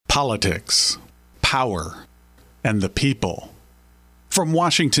Politics, power, and the people. From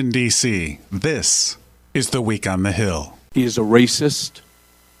Washington, D.C., this is The Week on the Hill. He is a racist,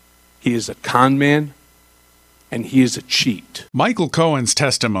 he is a con man, and he is a cheat. Michael Cohen's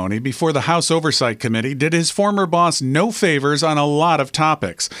testimony before the House Oversight Committee did his former boss no favors on a lot of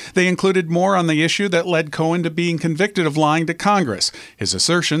topics. They included more on the issue that led Cohen to being convicted of lying to Congress, his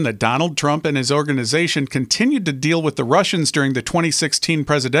assertion that Donald Trump and his organization continued to deal with the Russians during the 2016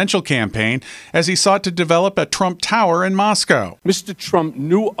 presidential campaign as he sought to develop a Trump Tower in Moscow. Mr. Trump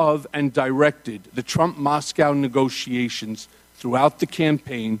knew of and directed the Trump-Moscow negotiations throughout the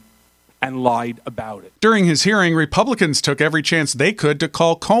campaign and lied about it. During his hearing, Republicans took every chance they could to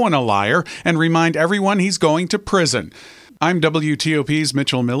call Cohen a liar and remind everyone he's going to prison. I'm WTOP's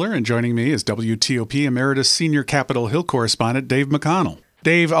Mitchell Miller, and joining me is WTOP Emeritus Senior Capitol Hill Correspondent Dave McConnell.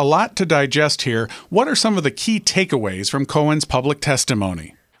 Dave, a lot to digest here. What are some of the key takeaways from Cohen's public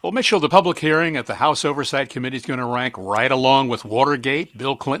testimony? Well, Mitchell, the public hearing at the House Oversight Committee is going to rank right along with Watergate,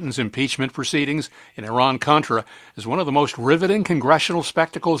 Bill Clinton's impeachment proceedings, and Iran-Contra as one of the most riveting congressional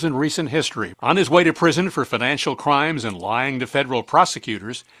spectacles in recent history. On his way to prison for financial crimes and lying to federal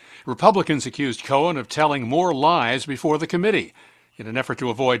prosecutors, Republicans accused Cohen of telling more lies before the committee in an effort to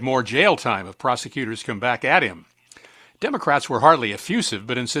avoid more jail time if prosecutors come back at him. Democrats were hardly effusive,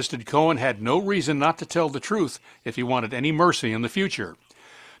 but insisted Cohen had no reason not to tell the truth if he wanted any mercy in the future.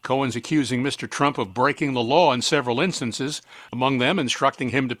 Cohen's accusing Mr. Trump of breaking the law in several instances, among them instructing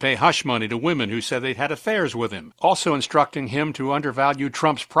him to pay hush money to women who said they'd had affairs with him, also instructing him to undervalue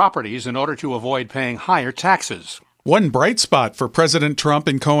Trump's properties in order to avoid paying higher taxes. One bright spot for President Trump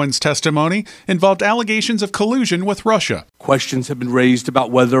in Cohen's testimony involved allegations of collusion with Russia. Questions have been raised about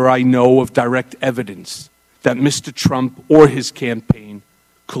whether I know of direct evidence that Mr. Trump or his campaign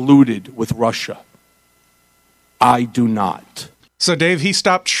colluded with Russia. I do not. So, Dave, he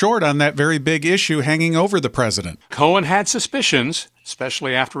stopped short on that very big issue hanging over the president. Cohen had suspicions,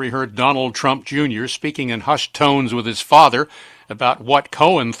 especially after he heard Donald Trump Jr. speaking in hushed tones with his father about what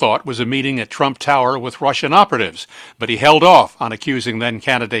Cohen thought was a meeting at Trump Tower with Russian operatives, but he held off on accusing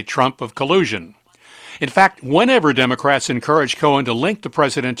then-candidate Trump of collusion. In fact, whenever Democrats encouraged Cohen to link the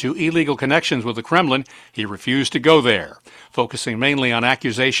president to illegal connections with the Kremlin, he refused to go there, focusing mainly on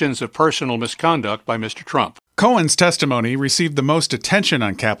accusations of personal misconduct by Mr. Trump. Cohen's testimony received the most attention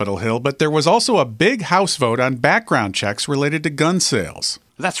on Capitol Hill, but there was also a big House vote on background checks related to gun sales.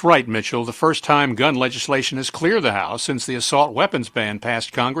 That's right, Mitchell. The first time gun legislation has cleared the House since the assault weapons ban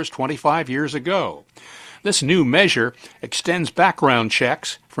passed Congress 25 years ago. This new measure extends background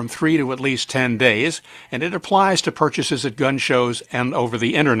checks from 3 to at least 10 days, and it applies to purchases at gun shows and over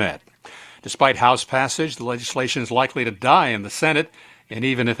the Internet. Despite House passage, the legislation is likely to die in the Senate, and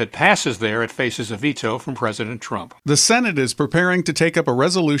even if it passes there, it faces a veto from President Trump. The Senate is preparing to take up a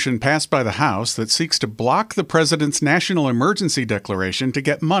resolution passed by the House that seeks to block the president's national emergency declaration to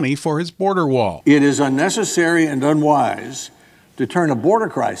get money for his border wall. It is unnecessary and unwise to turn a border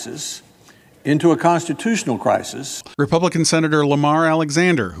crisis into a constitutional crisis. Republican Senator Lamar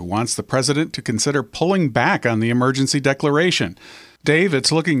Alexander, who wants the president to consider pulling back on the emergency declaration. Dave,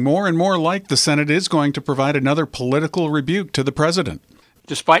 it's looking more and more like the Senate is going to provide another political rebuke to the president.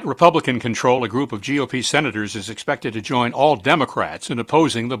 Despite Republican control, a group of GOP senators is expected to join all Democrats in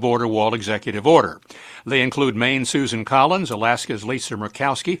opposing the border wall executive order. They include Maine's Susan Collins, Alaska's Lisa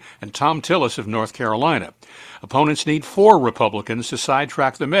Murkowski, and Tom Tillis of North Carolina. Opponents need 4 Republicans to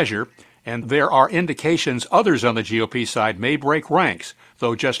sidetrack the measure, and there are indications others on the GOP side may break ranks,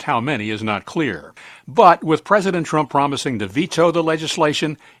 though just how many is not clear. But with President Trump promising to veto the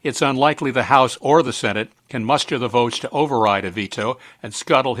legislation, it's unlikely the House or the Senate can muster the votes to override a veto and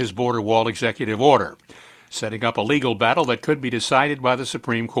scuttle his border wall executive order, setting up a legal battle that could be decided by the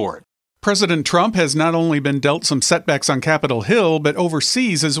Supreme Court. President Trump has not only been dealt some setbacks on Capitol Hill, but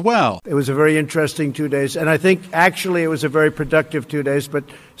overseas as well. It was a very interesting 2 days, and I think actually it was a very productive 2 days, but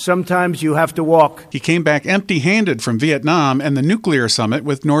sometimes you have to walk. He came back empty-handed from Vietnam and the nuclear summit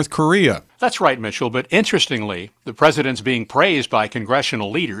with North Korea. That's right, Mitchell, but interestingly, the president's being praised by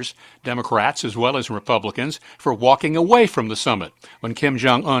congressional leaders, Democrats as well as Republicans, for walking away from the summit when Kim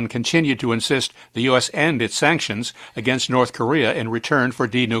Jong-un continued to insist the U.S. end its sanctions against North Korea in return for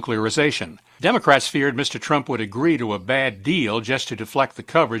denuclearization. Democrats feared Mr. Trump would agree to a bad deal just to deflect the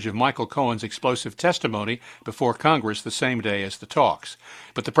coverage of Michael Cohen's explosive testimony before Congress the same day as the talks.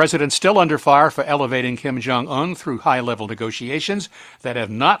 But the president's still under fire for elevating Kim Jong-un through high-level negotiations that have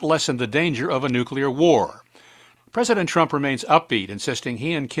not lessened the danger of a nuclear war. President Trump remains upbeat, insisting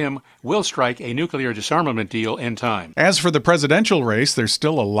he and Kim will strike a nuclear disarmament deal in time. As for the presidential race, there's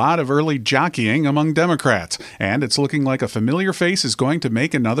still a lot of early jockeying among Democrats, and it's looking like a familiar face is going to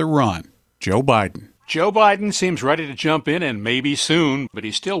make another run: Joe Biden. Joe Biden seems ready to jump in, and maybe soon, but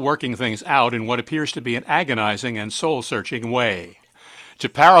he's still working things out in what appears to be an agonizing and soul-searching way. To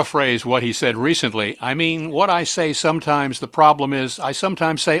paraphrase what he said recently, I mean what I say sometimes. The problem is I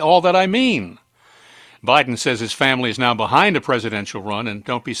sometimes say all that I mean. Biden says his family is now behind a presidential run, and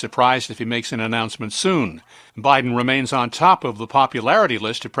don't be surprised if he makes an announcement soon. Biden remains on top of the popularity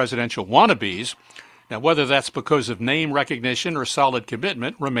list of presidential wannabes. Now, whether that's because of name recognition or solid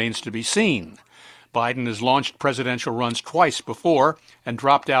commitment remains to be seen. Biden has launched presidential runs twice before and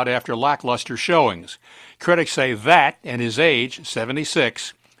dropped out after lackluster showings. Critics say that, and his age,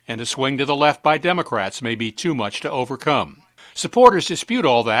 76, and a swing to the left by Democrats may be too much to overcome. Supporters dispute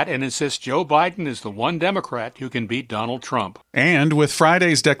all that and insist Joe Biden is the one Democrat who can beat Donald Trump. And with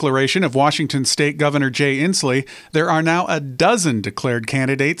Friday's declaration of Washington State Governor Jay Inslee, there are now a dozen declared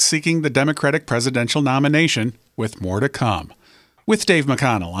candidates seeking the Democratic presidential nomination, with more to come. With Dave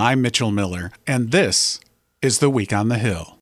McConnell, I'm Mitchell Miller, and this is The Week on the Hill.